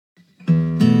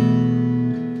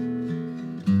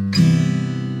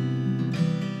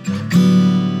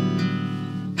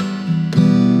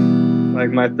Like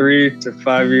my 3 to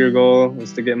 5 year goal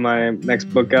is to get my next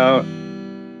book out.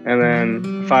 And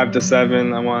then 5 to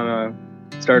 7, I want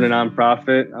to start a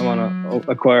nonprofit. I want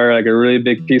to acquire like a really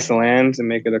big piece of land and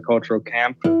make it a cultural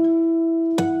camp.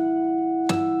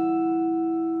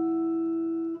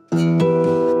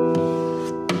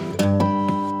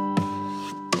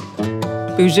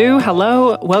 Bonjour,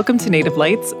 hello, welcome to Native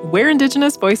Lights, where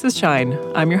Indigenous voices shine.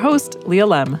 I'm your host, Leah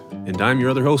Lem. And I'm your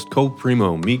other host, Cole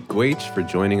Primo. Meet Gwach for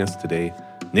joining us today.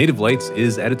 Native Lights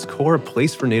is at its core a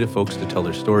place for Native folks to tell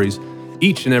their stories.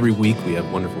 Each and every week we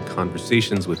have wonderful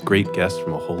conversations with great guests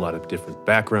from a whole lot of different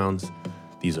backgrounds.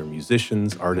 These are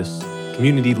musicians, artists,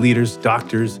 community leaders,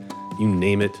 doctors, you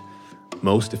name it.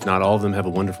 Most, if not all of them, have a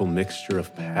wonderful mixture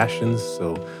of passions.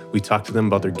 So we talk to them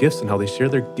about their gifts and how they share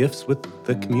their gifts with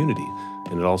the community.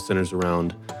 And it all centers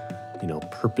around,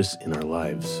 purpose in our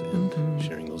lives and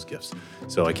sharing those gifts.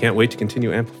 So I can't wait to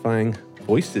continue amplifying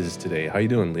voices today. How you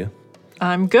doing, Leah?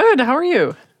 I'm good. How are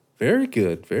you? Very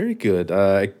good, very good.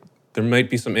 There might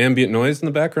be some ambient noise in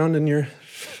the background in your...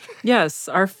 Yes,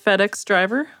 our FedEx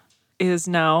driver is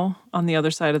now on the other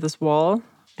side of this wall,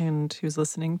 and he was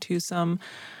listening to some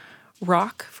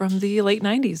rock from the late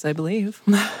 90s, I believe.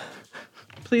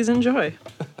 Please enjoy.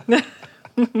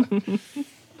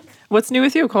 What's new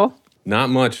with you, Cole?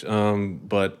 Not much,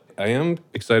 but I am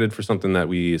excited for something that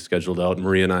we scheduled out.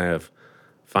 Maria and I have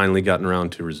finally gotten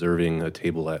around to reserving a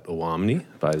table at Owamni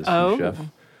by the sous chef.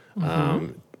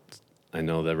 I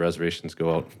know that reservations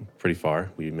go out pretty far.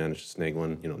 We managed to snag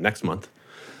one, next month.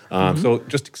 So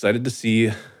just excited to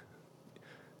see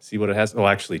what it has. Oh,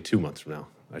 actually 2 months from now,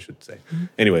 I should say.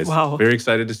 Anyways, Very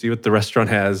excited to see what the restaurant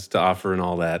has to offer and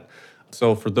all that.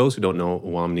 So for those who don't know,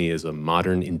 Owamni is a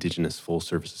modern Indigenous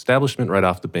full-service establishment right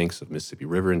off the banks of Mississippi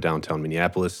River in downtown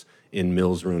Minneapolis in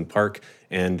Mills Ruin Park.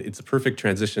 And it's a perfect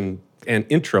transition and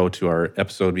intro to our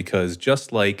episode because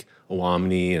just like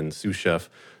Owamni and sous chef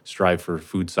strive for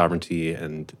food sovereignty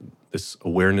and this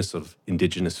awareness of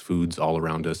Indigenous foods all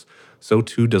around us, so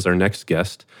too does our next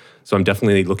guest. So I'm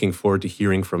definitely looking forward to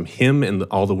hearing from him and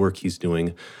all the work he's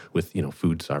doing with,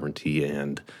 food sovereignty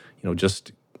and,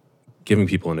 just giving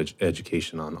people an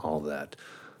education on all that.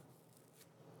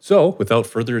 So, without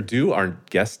further ado, our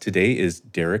guest today is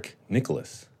Derek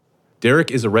Nicholas.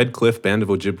 Derek is a Red Cliff Band of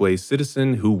Ojibwe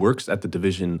citizen who works at the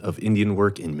Division of Indian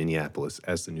Work in Minneapolis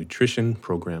as the Nutrition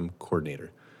Program Coordinator.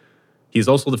 He is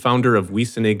also the founder of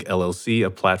Wiesinig LLC,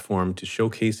 a platform to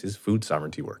showcase his food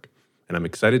sovereignty work. And I'm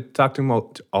excited to talk to him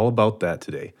all about that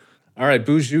today. All right,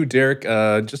 bonjour, Derek.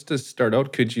 Just to start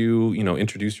out, could you,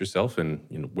 introduce yourself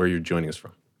and where you're joining us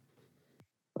from?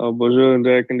 Bonjour,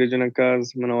 Derek Indigenous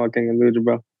Kaz, Manawaking and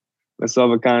Lujaba.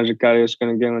 Mesavakan Jakarish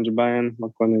going to get on Jabayan,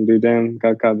 Makon and Dudam,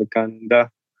 Kakabakanda.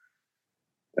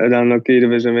 Adanoki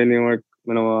Division of Indian Work,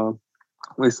 Manawa,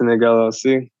 Wiesinig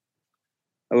LLC.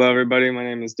 Hello, everybody. My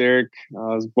name is Derek.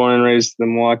 I was born and raised in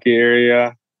the Milwaukee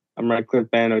area. I'm Red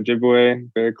Cliff Band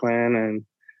Ojibwe, Bear Clan, and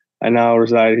I now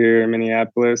reside here in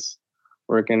Minneapolis,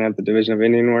 working at the Division of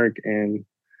Indian Work and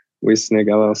Wiesinig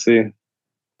LLC.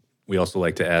 We also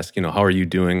like to ask, how are you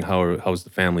doing? How's the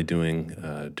family doing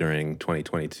during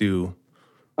 2022?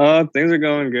 Things are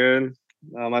going good.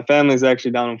 My family's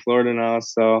actually down in Florida now,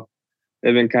 so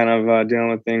they've been kind of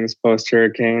dealing with things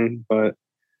post-hurricane, but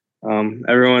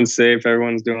everyone's safe,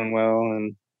 everyone's doing well,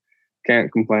 and can't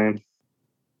complain.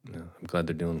 Yeah, I'm glad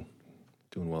they're doing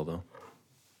well, though.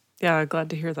 Yeah, glad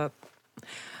to hear that.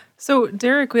 So,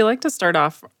 Derek, we like to start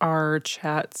off our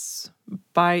chats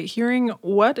by hearing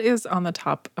what is on the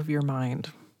top of your mind.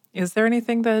 Is there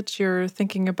anything that you're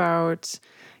thinking about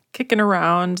kicking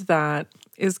around that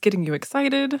is getting you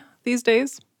excited these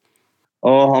days?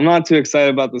 Oh, I'm not too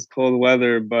excited about this cold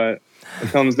weather, but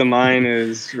what comes to mind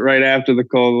is right after the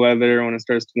cold weather, when it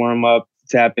starts to warm up,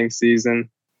 tapping season.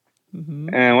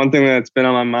 And one thing that's been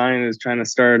on my mind is trying to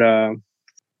start a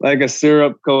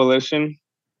syrup coalition.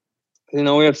 We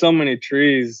have so many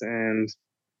trees and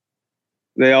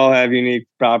they all have unique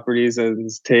properties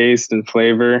as taste and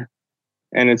flavor.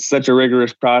 And it's such a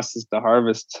rigorous process to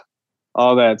harvest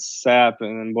all that sap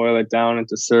and then boil it down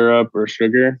into syrup or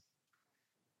sugar.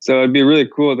 So it'd be really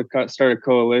cool to start a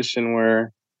coalition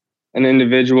where an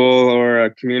individual or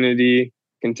a community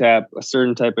can tap a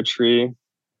certain type of tree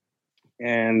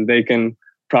and they can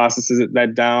process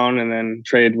that down and then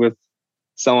trade with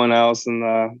someone else in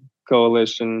the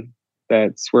coalition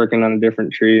that's working on a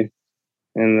different tree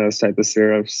and those type of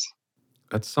syrups.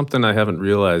 That's something I haven't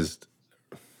realized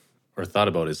or thought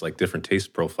about is like different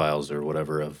taste profiles or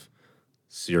whatever of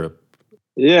syrup.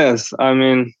 Yes, I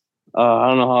mean, I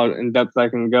don't know how in depth I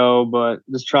can go, but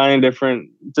just trying different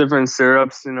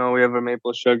syrups. We have a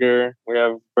maple sugar, we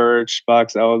have birch,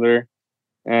 box elder,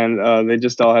 and they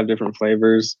just all have different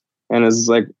flavors. And as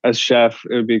like a chef,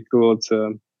 it would be cool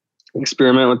to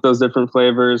experiment with those different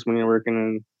flavors when you're working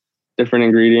in different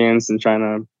ingredients and trying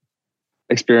to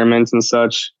experiment and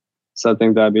such. So I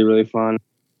think that'd be really fun.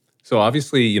 So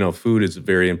obviously, food is a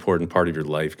very important part of your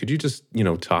life. Could you just,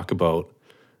 talk about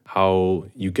how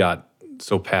you got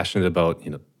so passionate about,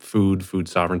 food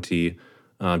sovereignty?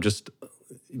 Just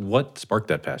what sparked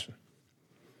that passion?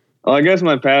 Well, I guess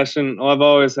my passion, I've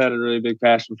always had a really big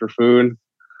passion for food.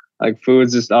 Like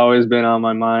food's just always been on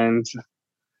my mind.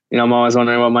 I'm always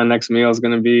wondering what my next meal is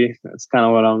going to be. That's kind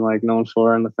of what I'm like known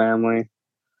for in the family.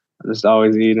 I'm just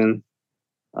always eating,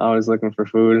 always looking for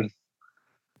food.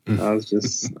 That's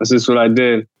just what I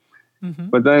did. Mm-hmm.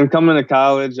 But then coming to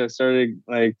college, I started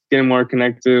like getting more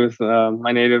connected with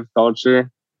my native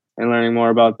culture and learning more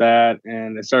about that.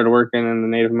 And I started working in the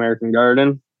Native American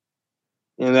garden.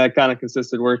 And that kind of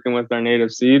consisted working with our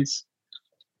native seeds.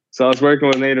 So I was working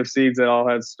with native seeds that all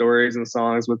had stories and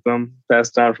songs with them,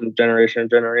 passed down from generation to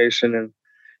generation. And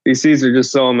these seeds are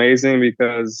just so amazing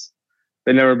because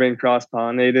they've never been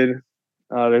cross-pollinated.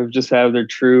 They just have their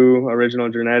true original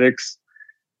genetics.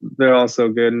 They're all so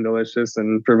good and delicious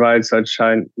and provide such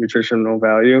high nutritional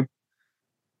value.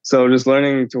 So just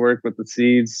learning to work with the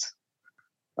seeds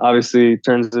obviously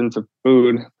turns into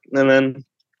food. And then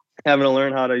having to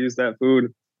learn how to use that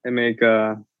food and make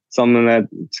something that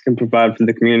can provide for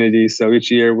the community. So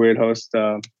each year we'd host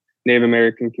a Native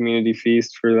American community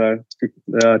feast for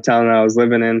the town that I was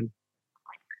living in.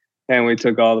 And we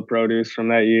took all the produce from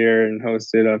that year and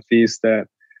hosted a feast that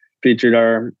featured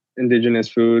our indigenous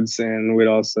foods. And we'd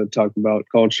also talk about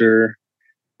culture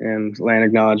and land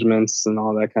acknowledgements and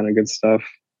all that kind of good stuff.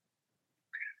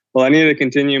 Well, I needed to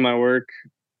continue my work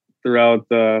throughout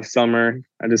the summer.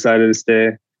 I decided to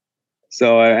stay.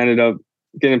 So I ended up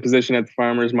getting a position at the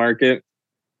farmer's market.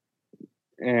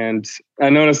 And I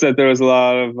noticed that there was a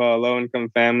lot of low-income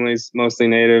families, mostly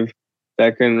native,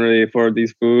 that couldn't really afford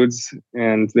these foods.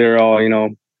 And they're all,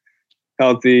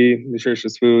 healthy,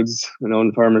 nutritious foods.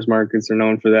 Farmers markets are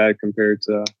known for that compared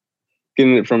to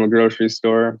getting it from a grocery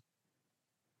store.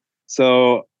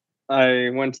 So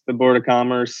I went to the Board of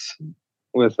Commerce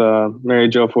with Mary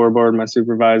Jo Forbord, my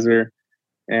supervisor,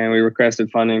 and we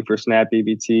requested funding for SNAP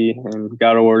EBT and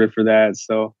got awarded for that.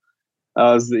 So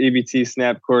I was the EBT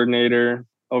SNAP coordinator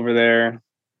over there.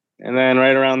 And then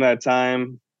right around that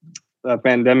time, the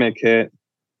pandemic hit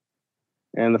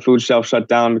and the food shelf shut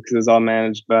down because it was all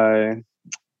managed by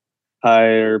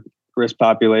higher risk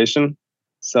population.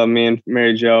 So me and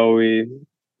Mary Jo, we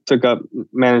took up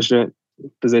management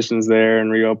positions there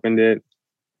and reopened it.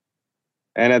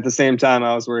 And at the same time,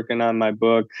 I was working on my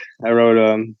book. I wrote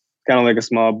kind of like a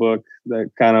small book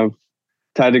that kind of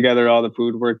tied together all the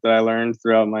food work that I learned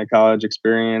throughout my college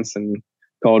experience and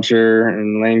culture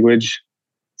and language.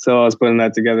 So I was putting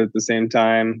that together at the same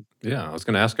time. Yeah, I was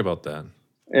going to ask about that.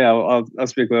 Yeah, I'll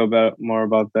speak a little bit more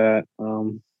about that.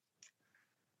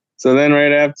 So then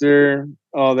right after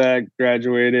all that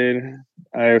graduated,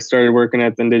 I started working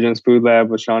at the Indigenous Food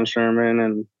Lab with Sean Sherman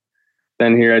and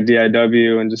then here at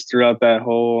DIW. And just throughout that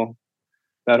whole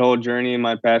journey,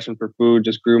 my passion for food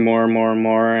just grew more and more and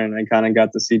more. And I kind of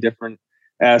got to see different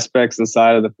aspects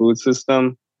inside of the food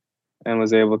system and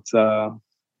was able to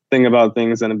think about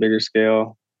things on a bigger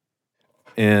scale.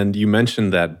 And you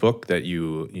mentioned that book that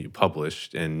you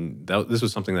published, and this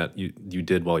was something that you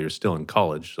did while you're still in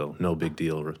college, so no big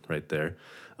deal right there.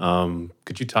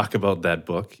 Could you talk about that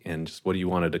book and just what you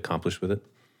wanted to accomplish with it?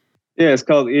 Yeah, it's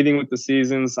called Eating with the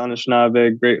Seasons,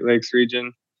 Anishinaabe, Great Lakes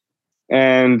region.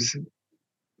 And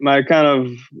my kind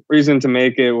of reason to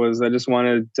make it was I just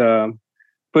wanted to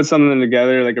put something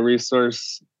together, like a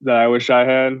resource that I wish I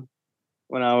had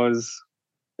when I was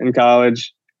in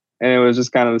college. And it was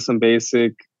just kind of some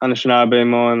basic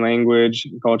Anishinaabe-Moan language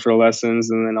and cultural lessons,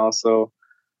 and then also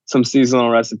some seasonal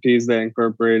recipes that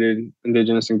incorporated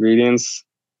indigenous ingredients.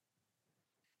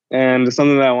 And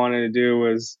something that I wanted to do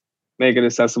was make it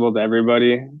accessible to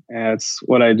everybody. And it's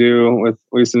what I do with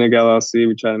Wisanig LLC.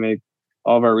 We try to make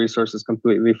all of our resources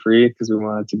completely free because we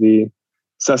want it to be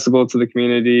accessible to the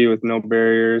community with no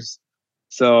barriers.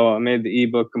 So I made the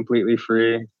ebook completely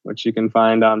free, which you can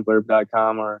find on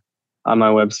blurb.com or on my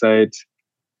website.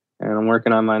 And I'm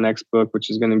working on my next book, which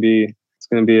is going to be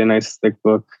a nice thick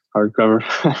book, hardcover.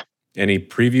 Any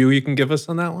preview you can give us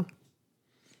on that one?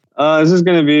 This is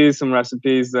going to be some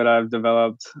recipes that I've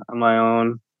developed on my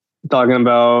own, talking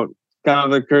about kind of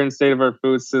the current state of our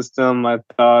food system, my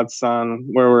thoughts on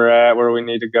where we're at, where we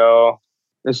need to go.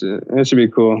 It should be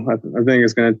cool. I think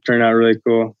it's going to turn out really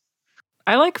cool.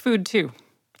 I like food too.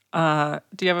 Do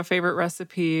you have a favorite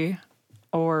recipe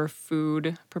or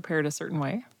food prepared a certain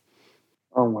way?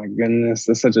 Oh my goodness,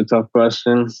 that's such a tough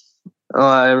question. Oh,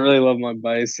 I really love my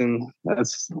bison.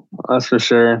 That's for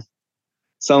sure.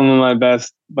 Some of my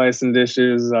best bison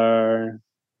dishes are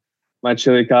my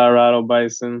chili Colorado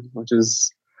bison, which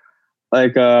is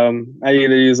like I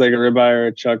either use like a ribeye or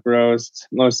a chuck roast,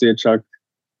 mostly a chuck,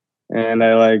 and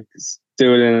I like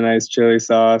stew it in a nice chili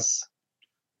sauce.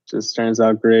 Just turns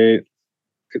out great.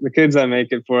 The kids I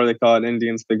make it for, they call it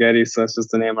Indian spaghetti, so that's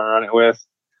just the name I run it with.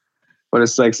 But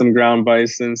it's like some ground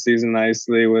bison seasoned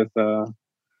nicely with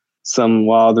some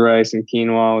wild rice and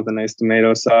quinoa with a nice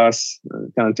tomato sauce.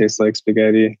 It kind of tastes like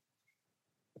spaghetti.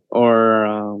 Or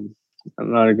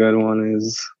another good one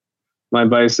is my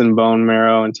bison bone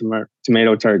marrow and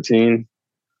tomato tartine,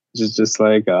 which is just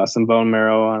like some bone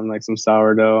marrow on like some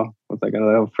sourdough with like a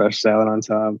little fresh salad on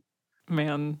top.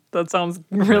 Man, that sounds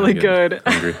really good.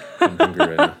 I'm hungry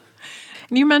right now.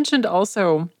 And you mentioned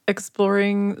also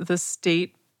exploring the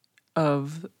state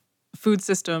of food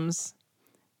systems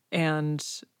and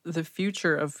the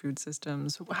future of food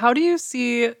systems. How do you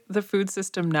see the food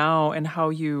system now and how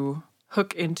you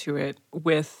hook into it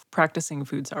with practicing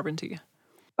food sovereignty?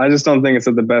 I just don't think it's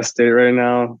at the best state right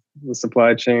now. The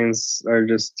supply chains are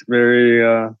just very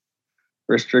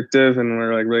restrictive, and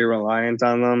we're like really reliant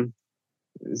on them.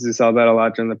 You saw that a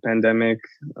lot during the pandemic.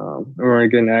 We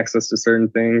weren't getting access to certain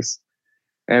things,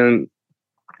 and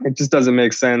it just doesn't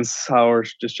make sense how we're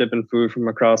just shipping food from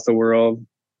across the world,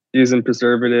 using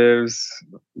preservatives,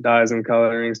 dyes, and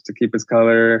colorings to keep its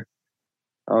color.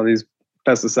 All these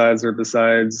pesticides,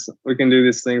 herbicides. We can do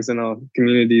these things in a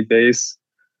community-based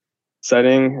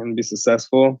setting and be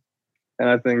successful. And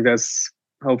I think that's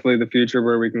hopefully the future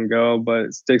where we can go, but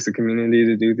it takes a community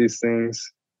to do these things.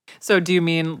 So do you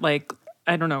mean like,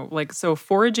 I don't know, like, so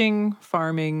foraging,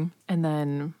 farming, and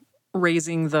then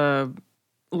raising the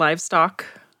livestock,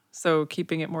 so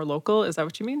keeping it more local? Is that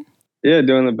what you mean? Yeah,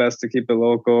 doing the best to keep it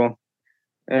local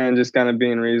and just kind of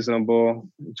being reasonable,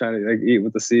 trying to like eat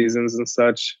with the seasons and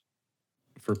such.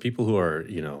 For people who are,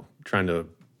 trying to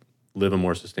live a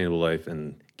more sustainable life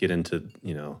and get into,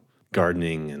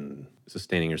 gardening and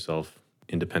sustaining yourself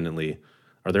independently,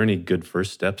 are there any good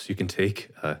first steps you can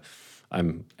take?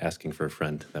 I'm asking for a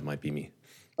friend. That might be me.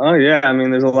 Oh, yeah. I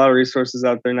mean, there's a lot of resources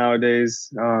out there nowadays.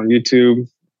 YouTube, you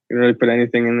can really put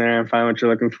anything in there and find what you're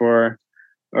looking for.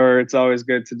 Or it's always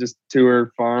good to just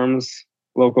tour farms,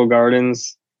 local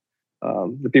gardens.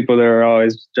 The people there are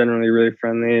always generally really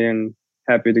friendly and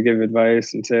happy to give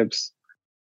advice and tips.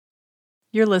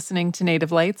 You're listening to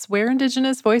Native Lights, where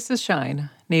Indigenous voices shine.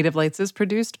 Native Lights is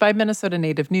produced by Minnesota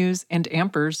Native News and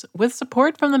Ampers with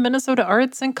support from the Minnesota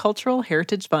Arts and Cultural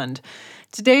Heritage Fund.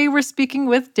 Today, we're speaking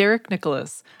with Derek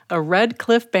Nicholas, a Red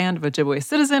Cliff Band of Ojibwe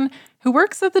citizen who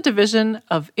works at the Division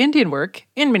of Indian Work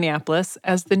in Minneapolis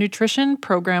as the Nutrition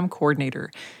Program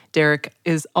Coordinator. Derek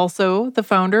is also the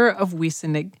founder of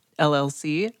Wiesinig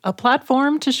LLC, a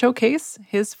platform to showcase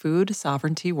his food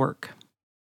sovereignty work.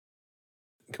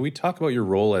 Can we talk about your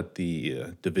role at the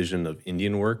Division of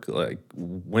Indian Work? Like,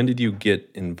 when did you get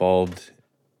involved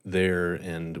there,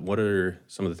 and what are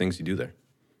some of the things you do there?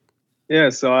 Yeah,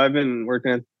 so I've been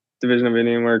working at Division of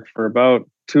Indian Work for about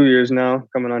 2 years now,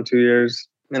 coming on 2 years,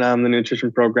 and I'm the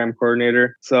Nutrition Program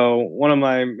Coordinator. So one of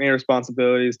my main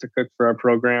responsibilities is to cook for our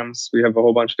programs. We have a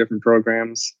whole bunch of different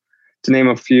programs. To name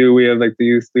a few, we have like the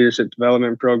Youth Leadership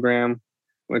Development Program,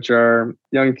 which are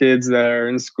young kids that are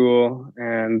in school,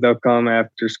 and they'll come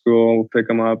after school, we'll pick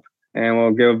them up, and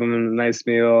we'll give them a nice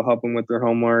meal, help them with their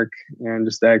homework, and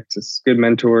just act as good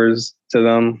mentors to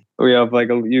them. We have like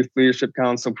a Youth Leadership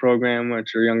Council program,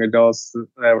 which are young adults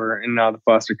that were in and out of the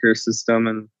foster care system,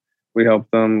 and we help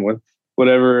them with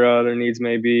whatever their needs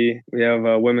may be. We have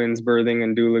a women's birthing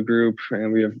and doula group,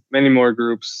 and we have many more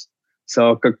groups, so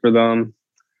I'll cook for them.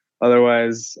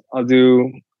 Otherwise, I'll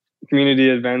do community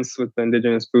events with the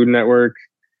Indigenous Food Network,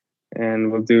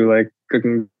 and we'll do like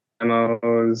cooking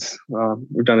demos.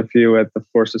 We've done a few at the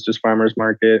Four Sisters Farmers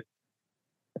Market,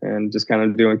 and just kind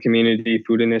of doing community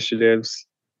food initiatives,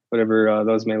 whatever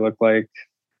those may look like.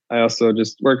 I also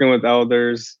just working with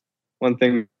elders. One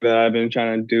thing that I've been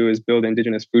trying to do is build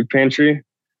Indigenous food pantry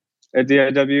at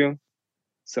DIW.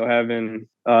 So having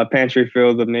a pantry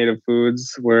filled with native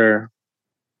foods where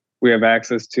we have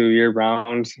access to year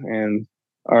round, and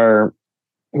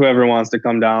whoever wants to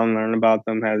come down and learn about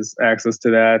them has access to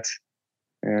that,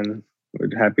 and we're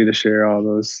happy to share all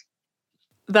those.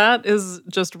 That is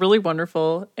just really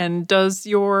wonderful. And does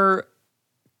your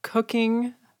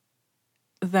cooking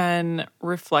then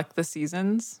reflect the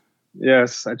seasons?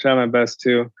 Yes, I try my best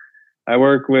to. I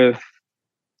work with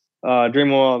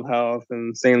Dream World Health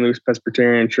and St. Luke's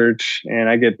Presbyterian Church, and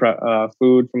I get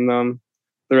food from them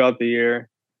throughout the year.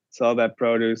 So all that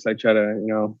produce, I try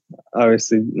to,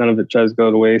 obviously none of it tries to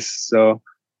go to waste. So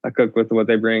I cook with what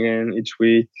they bring in each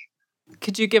week.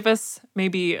 Could you give us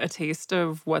maybe a taste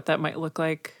of what that might look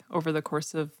like over the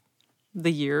course of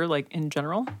the year, like in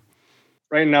general?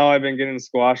 Right now, I've been getting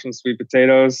squash and sweet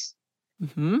potatoes.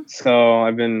 Mm-hmm. So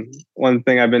one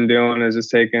thing I've been doing is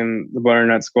just taking the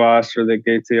butternut squash or the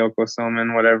Gaete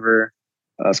Okosomen, whatever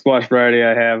squash variety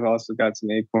I have. I also got some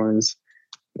acorns.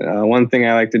 One thing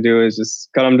I like to do is just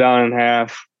cut them down in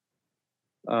half,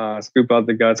 scoop out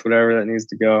the guts, whatever that needs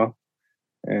to go,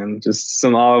 and just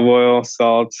some olive oil,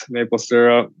 salt, maple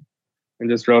syrup, and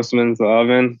just roast them into the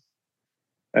oven.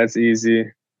 That's easy.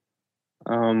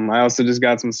 I also just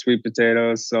got some sweet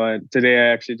potatoes. So today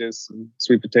I actually did some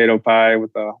sweet potato pie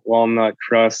with a walnut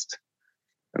crust,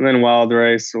 and then wild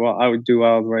rice. Well, I would do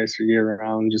wild rice year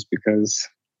round just because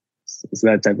it's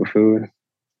that type of food.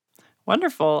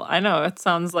 Wonderful. I know it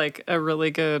sounds like a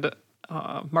really good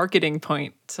marketing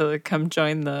point to come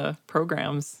join the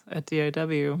programs at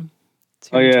DIW.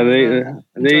 Oh yeah,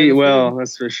 they well,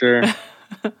 that's for sure.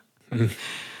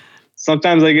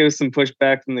 Sometimes I get some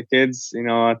pushback from the kids.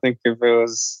 I think if it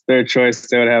was their choice,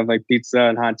 they would have like pizza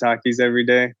and hot Takis every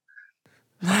day.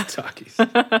 Hot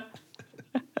Takis.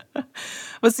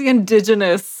 What's the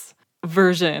indigenous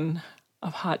version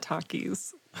of hot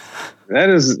Takis? That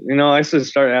is, I should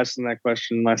start asking that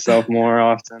question myself more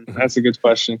often. That's a good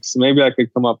question. So maybe I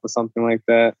could come up with something like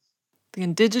that. The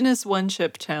Indigenous One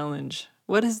Chip Challenge.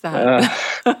 What is that?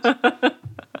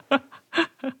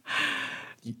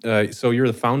 So you're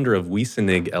the founder of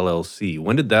Wiesenig LLC.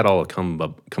 When did that all come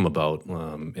about?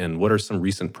 And what are some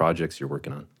recent projects you're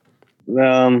working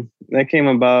on? That came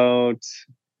about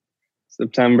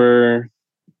September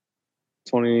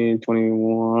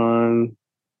 2021.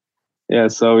 Yeah,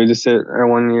 so we just hit our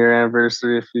 1 year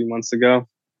anniversary a few months ago.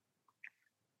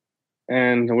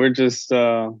 And we're just,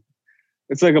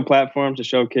 it's like a platform to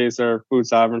showcase our food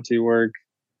sovereignty work.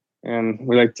 And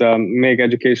we like to make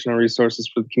educational resources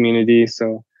for the community.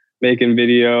 So making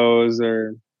videos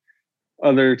or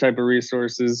other type of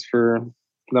resources for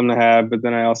them to have. But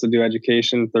then I also do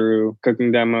education through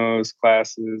cooking demos,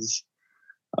 classes,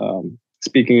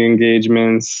 speaking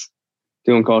engagements,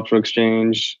 doing cultural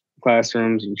exchange,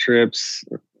 classrooms and trips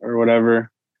or whatever.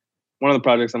 One of the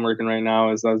projects I'm working right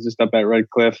now is I was just up at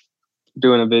Red Cliff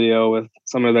doing a video with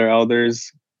some of their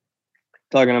elders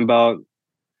talking about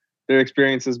their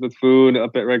experiences with food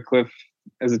up at Red Cliff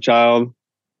as a child.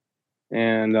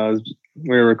 And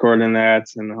we were recording that,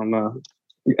 and I'm going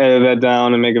to edit that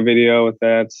down and make a video with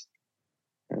that.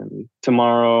 And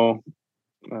tomorrow,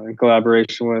 in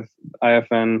collaboration with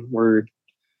IFN, we're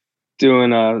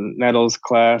doing a Nettles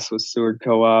class with Seward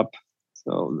Co-op.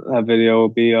 So that video will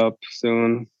be up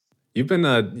soon. You've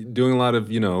been doing a lot of,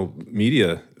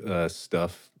 media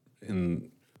stuff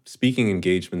and speaking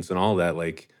engagements and all that.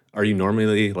 Like, are you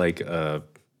normally like a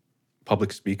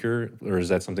public speaker, or is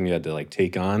that something you had to like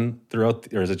take on throughout,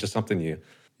 or is it just something you're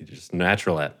just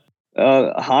natural at?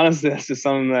 Honestly, that's just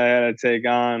something that I had to take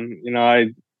on.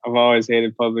 I've always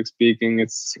hated public speaking.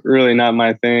 It's really not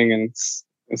my thing, and it's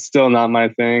still not my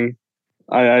thing.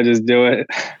 I just do it.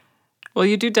 Well,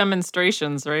 you do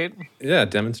demonstrations, right? Yeah,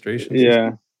 demonstrations.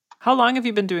 Yeah. How long have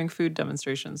you been doing food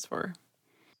demonstrations for?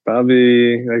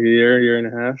 Probably like a year and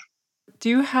a half. Do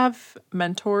you have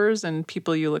mentors and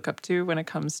people you look up to when it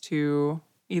comes to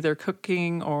either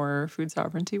cooking or food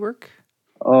sovereignty work?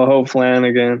 Oh, Hope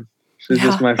Flanagan. She's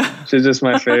just my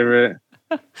favorite.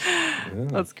 Yeah.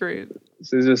 That's great.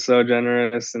 She's just so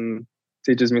generous and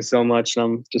teaches me so much. And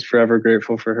I'm just forever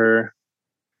grateful for her.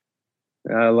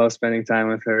 I love spending time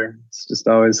with her. It's just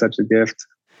always such a gift.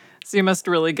 So you must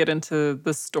really get into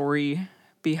the story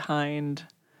behind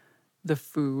the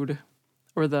food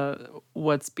or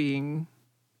what's being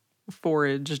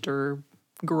foraged or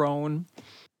grown.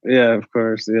 Yeah, of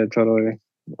course. Yeah, totally.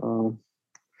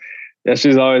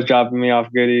 She's always dropping me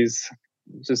off goodies.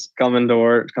 Just coming to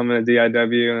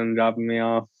DIW and dropping me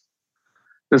off.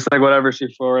 Just like whatever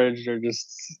she foraged or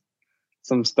just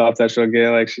some stuff that she'll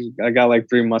get. Like I got like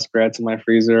 3 muskrats in my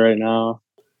freezer right now.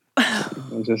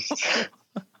 That's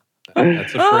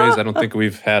a phrase I don't think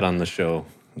we've had on the show.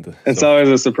 It's always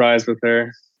a surprise with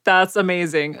her. That's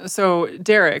amazing. So,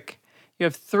 Derek, you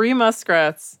have 3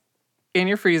 muskrats in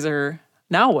your freezer.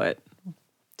 Now what?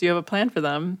 Do you have a plan for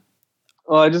them?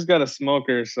 Well, I just got a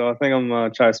smoker, so I think I'm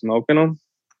going to try smoking them.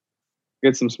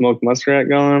 Get some smoked muskrat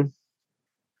going.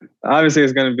 Obviously,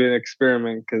 it's going to be an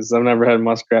experiment because I've never had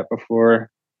muskrat before.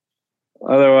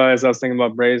 Otherwise, I was thinking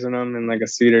about braising them in like a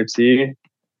cedar tea.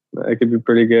 It could be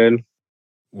pretty good.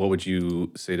 What would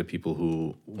you say to people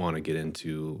who want to get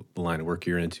into the line of work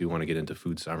you're into, want to get into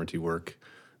food sovereignty work,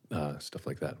 stuff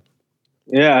like that?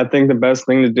 Yeah, I think the best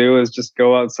thing to do is just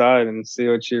go outside and see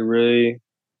what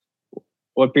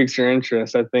piques your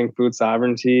interest. I think food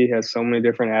sovereignty has so many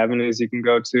different avenues you can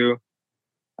go to.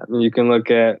 I mean, you can look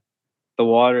at the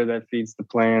water that feeds the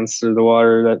plants or the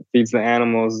water that feeds the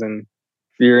animals. And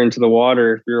if you're into the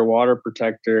water, if you're a water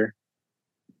protector,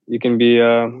 you can be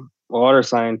a water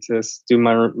scientist, do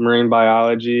marine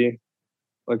biology,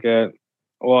 look at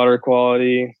water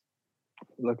quality,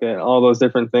 look at all those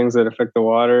different things that affect the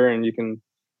water, and you can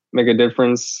make a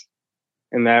difference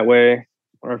in that way.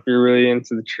 Or if you're really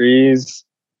into the trees,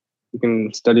 you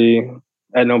can study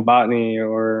ethnobotany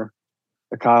or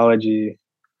ecology.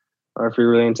 Or if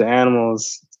you're really into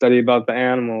animals, study about the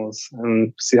animals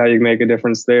and see how you can make a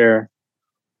difference there.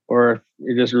 Or if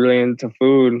you're just really into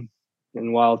food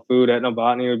and wild food,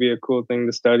 ethnobotany would be a cool thing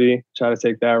to study. Try to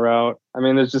take that route. I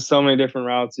mean, there's just so many different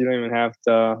routes. You don't even have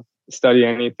to study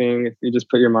anything. If you just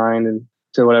put your mind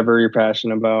into whatever you're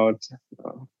passionate about,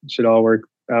 it should all work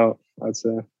out, I'd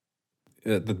say.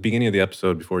 At the beginning of the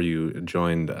episode, before you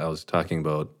joined, I was talking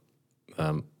about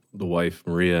the wife,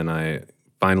 Maria, and I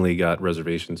finally got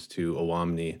reservations to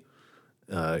Owamni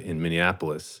in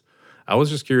Minneapolis. I was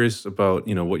just curious about,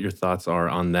 what your thoughts are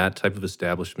on that type of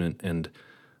establishment and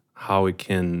how it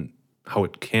can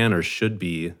or should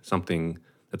be something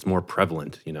that's more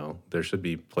prevalent. There should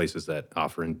be places that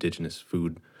offer indigenous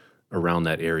food around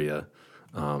that area.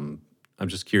 I'm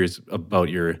just curious about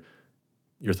your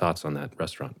thoughts on that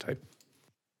restaurant type.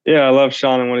 Yeah, I love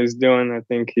Sean and what he's doing. I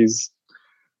think he's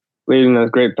leading a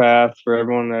great path for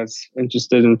everyone that's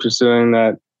interested in pursuing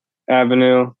that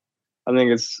avenue. I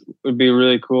think it would be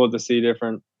really cool to see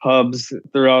different hubs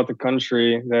throughout the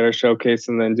country that are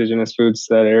showcasing the indigenous foods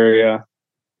to that area.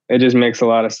 It just makes a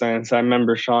lot of sense. I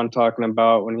remember Sean talking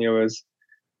about when he was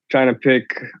trying to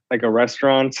pick like a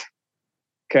restaurant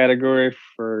category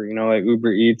for, like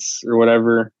Uber Eats or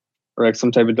whatever, or like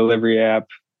some type of delivery app.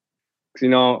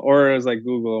 Or it was like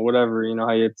Google or whatever,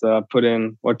 how you have to put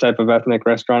in what type of ethnic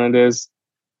restaurant it is.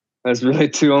 That's really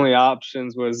two only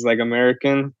options was like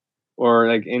American or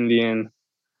like Indian.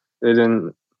 They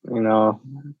didn't,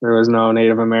 there was no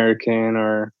Native American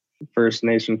or First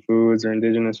Nation foods or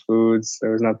indigenous foods.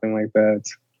 There was nothing like that.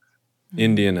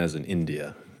 Indian as in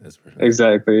India.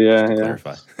 Exactly, yeah. To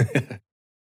clarify.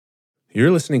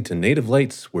 You're listening to Native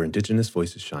Lights, where indigenous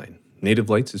voices shine.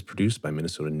 Native Lights is produced by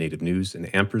Minnesota Native News and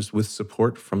Ampers with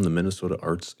support from the Minnesota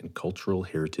Arts and Cultural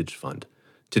Heritage Fund.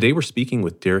 Today we're speaking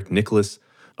with Derek Nicholas,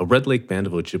 a Red Lake Band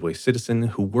of Ojibwe citizen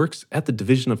who works at the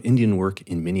Division of Indian Work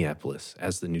in Minneapolis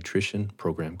as the Nutrition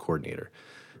Program Coordinator.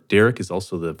 Derek is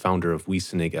also the founder of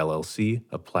WeSinig LLC,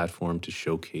 a platform to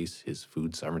showcase his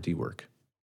food sovereignty work.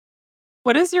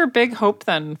 What is your big hope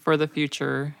then for the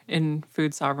future in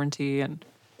food sovereignty, and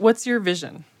what's your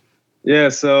vision? Yeah,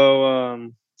 so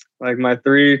like my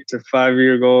 3 to 5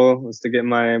 year goal was to get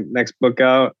my next book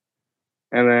out.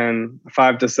 And then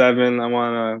 5 to 7, I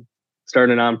want to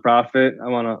start a nonprofit. I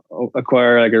want to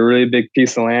acquire like a really big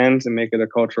piece of land and make it a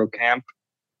cultural camp.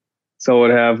 So it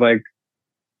would have like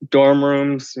dorm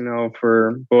rooms,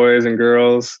 for boys and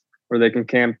girls where they can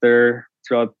camp there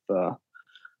throughout the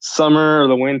summer or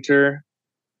the winter,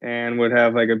 and would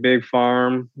have like a big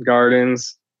farm,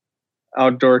 gardens,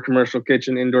 outdoor commercial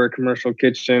kitchen, indoor commercial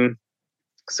kitchen,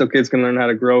 so kids can learn how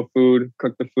to grow food,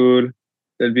 cook the food.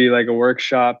 There'd be like a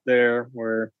workshop there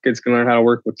where kids can learn how to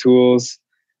work with tools.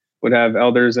 Would have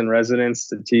elders and residents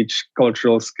to teach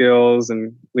cultural skills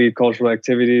and lead cultural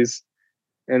activities.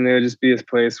 And there would just be a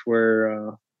place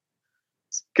where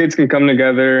kids can come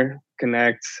together,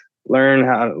 connect, learn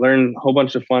a whole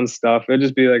bunch of fun stuff. It'd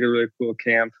just be like a really cool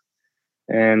camp.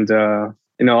 And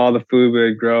all the food we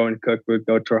would grow and cook would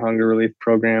go to our hunger relief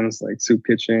programs like soup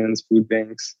kitchens, food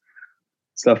banks,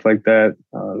 stuff like that.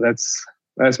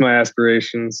 That's my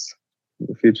aspirations in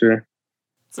the future.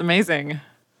 It's amazing.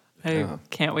 I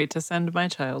can't wait to send my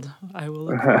child. I will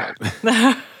look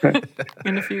for it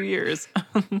in a few years.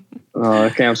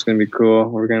 The camp's gonna be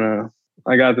cool.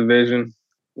 I got the vision.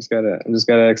 Just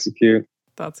gotta execute.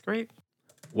 That's great.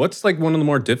 What's like one of the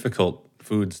more difficult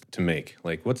foods to make?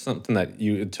 Like, what's something that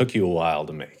it took you a while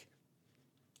to make?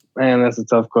 Man, that's a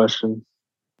tough question.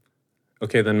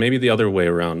 Okay, then maybe the other way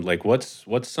around. Like, what's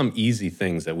some easy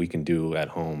things that we can do at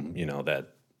home,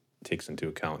 that takes into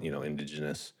account,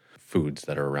 indigenous foods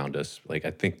that are around us? Like,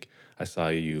 I think I saw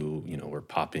you, were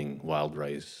popping wild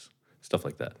rice, stuff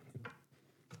like that.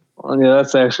 Well, yeah,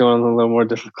 that's actually one of the little more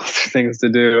difficult things to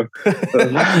do.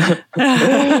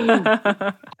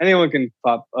 Anyone can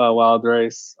pop wild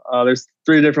rice. There's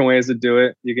 3 different ways to do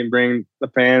it. You can bring the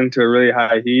pan to a really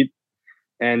high heat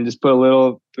and just put a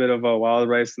little bit of wild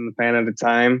rice in the pan at a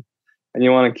time. And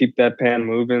you want to keep that pan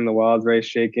moving, the wild rice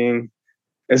shaking.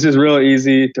 it's just real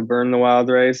easy to burn the wild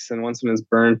rice. And once when it's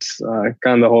burnt, kind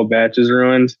of the whole batch is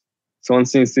ruined. So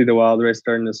once you see the wild rice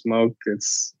starting to smoke,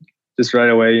 it's just right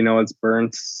away, you know, it's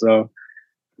burnt. So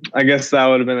I guess that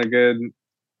would have been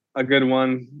a good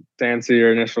one to answer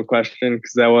your initial question,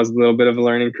 because that was a little bit of a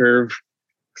learning curve,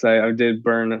 because I did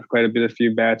burn quite a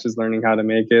few batches learning how to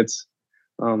make it.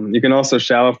 You can also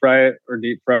shallow fry it or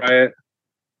deep fry it,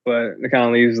 but it kind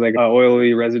of leaves like an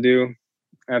oily residue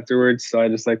afterwards. So I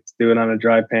just like to do it on a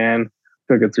dry pan,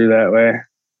 cook it through that way.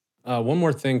 One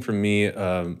more thing from me.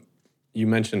 You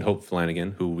mentioned Hope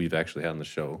Flanagan, who we've actually had on the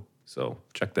show. So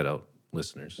check that out,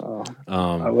 listeners.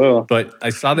 I will. But I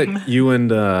saw that you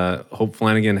and Hope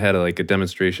Flanagan had a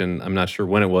demonstration. I'm not sure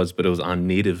when it was, but it was on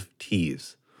native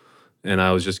teas. And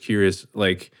I was just curious,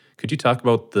 could you talk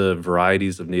about the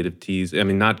varieties of native teas? I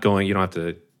mean, you don't have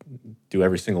to do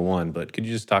every single one, but could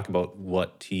you just talk about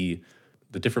what tea,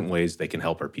 the different ways they can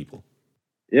help our people?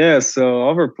 Yeah, so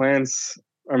all of our plants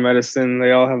are medicine.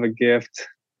 They all have a gift.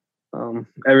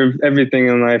 Everything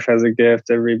in life has a gift.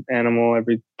 Every animal,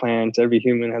 every plant, every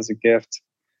human has a gift.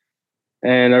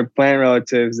 And our plant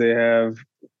relatives, they have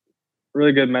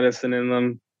really good medicine in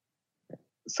them.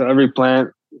 So every plant,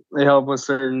 they help with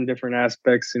certain different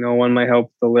aspects. You know, one might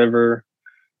help the liver.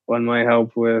 One might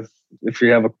help with if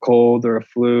you have a cold or a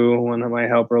flu. One might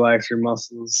help relax your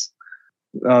muscles.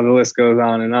 The list goes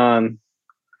on and on.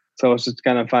 So it's just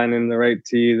kind of finding the right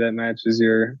tea that matches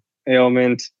your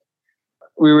ailment.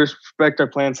 We respect our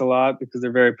plants a lot because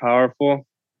they're very powerful.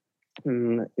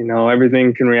 And, you know,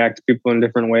 everything can react to people in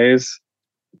different ways.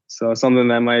 So something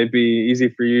that might be easy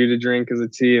for you to drink as a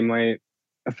tea, it might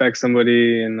affect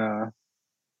somebody in a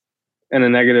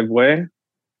negative way.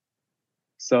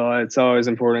 So it's always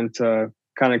important to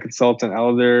kind of consult an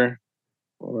elder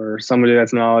or somebody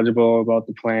that's knowledgeable about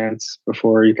the plants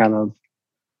before you kind of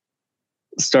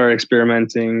start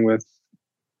experimenting with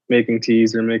making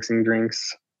teas or mixing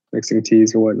drinks, mixing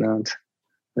teas or whatnot.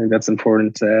 I think that's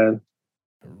important to add.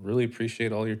 I really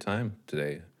appreciate all your time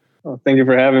today. Oh, thank you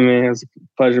for having me. It was a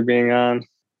pleasure being on.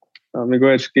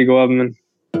 Miigwech Gigawabaman.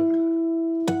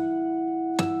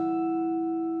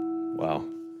 Wow.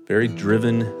 Very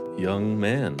driven young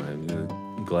man.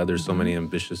 I'm glad there's so many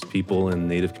ambitious people in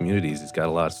Native communities. He's got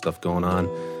a lot of stuff going on,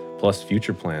 plus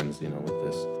future plans, you know, with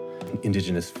this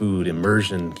Indigenous food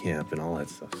immersion camp and all that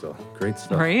stuff. So great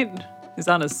stuff. Right? He's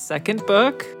on his second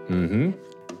book. Mm-hmm.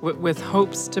 With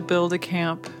hopes to build a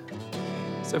camp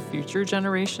so future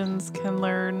generations can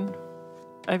learn.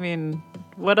 I mean,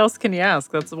 what else can you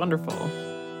ask? That's wonderful.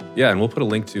 Yeah, and we'll put a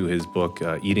link to his book,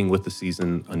 Eating with the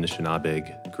Seasoned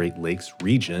Anishinaabeg Great Lakes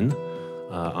Region,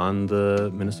 on the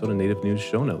Minnesota Native News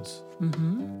show notes.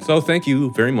 Mm-hmm. So thank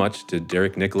you very much to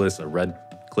Derek Nicholas, a Red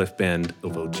Cliff Band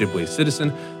of Ojibwe citizen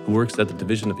who works at the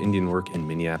Division of Indian Work in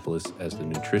Minneapolis as the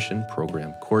Nutrition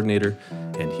Program Coordinator,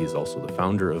 and he is also the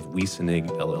founder of Wiesinig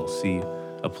LLC,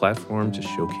 a platform to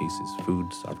showcase his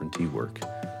food sovereignty work.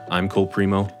 I'm Cole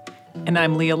Primo. And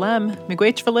I'm Leah Lem.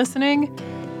 Miigwech for listening.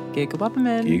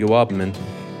 Gigawabaman. Gigawabaman.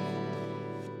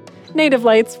 Native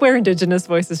Lights, Where Indigenous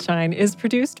Voices Shine, is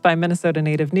produced by Minnesota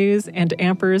Native News and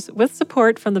Ampers with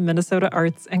support from the Minnesota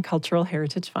Arts and Cultural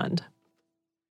Heritage Fund.